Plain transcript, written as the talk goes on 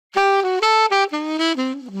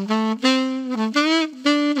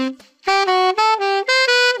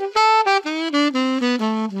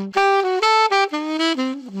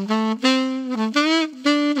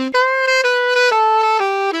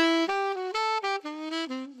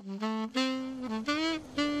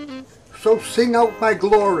So sing out my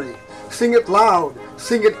glory, sing it loud,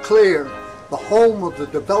 sing it clear, the home of the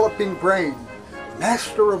developing brain,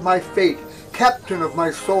 master of my fate, captain of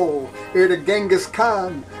my soul, heir to Genghis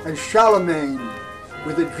Khan and Charlemagne,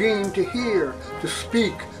 with a dream to hear, to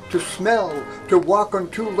speak, to smell, to walk on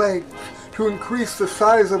two legs, to increase the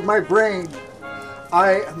size of my brain.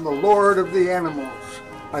 I am the lord of the animals.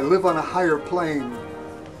 I live on a higher plane.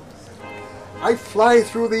 I fly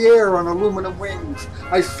through the air on aluminum wings.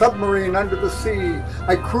 I submarine under the sea.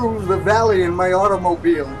 I cruise the valley in my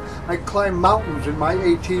automobile. I climb mountains in my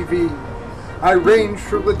ATV. I range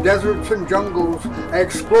through the deserts and jungles. I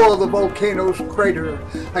explore the volcano's crater.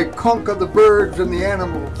 I conquer the birds and the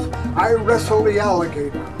animals. I wrestle the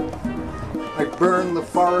alligator. I burn the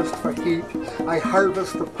forest for heat. I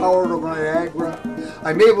harvest the power of Niagara.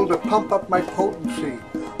 I'm able to pump up my potency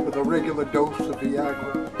with a regular dose of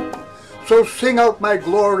Viagra. So sing out my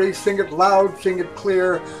glory, sing it loud, sing it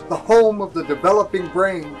clear, the home of the developing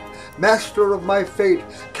brain, master of my fate,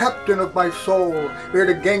 captain of my soul, heir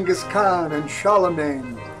to Genghis Khan and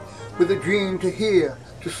Charlemagne, with a dream to hear,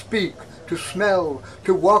 to speak, to smell,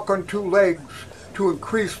 to walk on two legs, to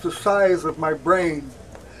increase the size of my brain.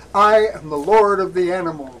 I am the lord of the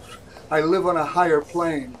animals. I live on a higher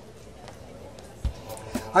plane.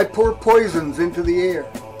 I pour poisons into the air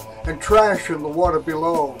and trash in the water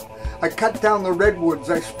below. I cut down the redwoods,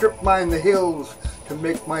 I strip mine the hills to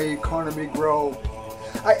make my economy grow.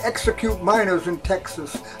 I execute miners in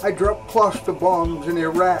Texas, I drop cluster bombs in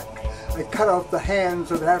Iraq. I cut off the hands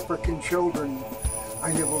of African children,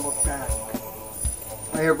 I never look back.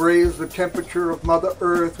 I have raised the temperature of Mother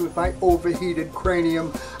Earth with my overheated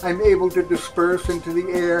cranium. I'm able to disperse into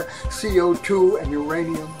the air CO2 and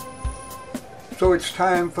uranium. So it's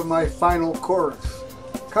time for my final chorus.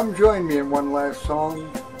 Come join me in one last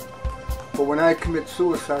song. But when I commit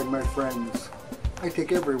suicide, my friends, I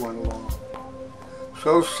take everyone along.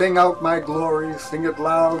 So sing out my glory, sing it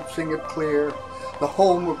loud, sing it clear, the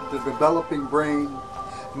home of the developing brain,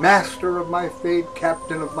 master of my fate,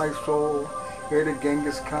 captain of my soul, heir to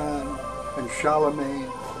Genghis Khan and Charlemagne,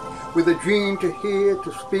 with a dream to hear,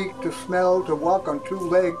 to speak, to smell, to walk on two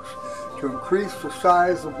legs, to increase the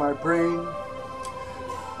size of my brain.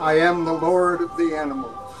 I am the lord of the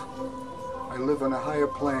animals. I live on a higher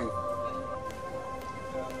plane.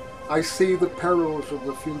 I see the perils of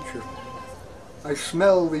the future. I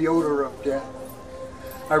smell the odor of death.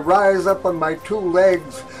 I rise up on my two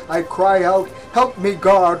legs. I cry out, help me,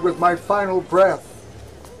 God, with my final breath.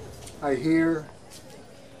 I hear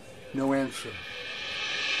no answer.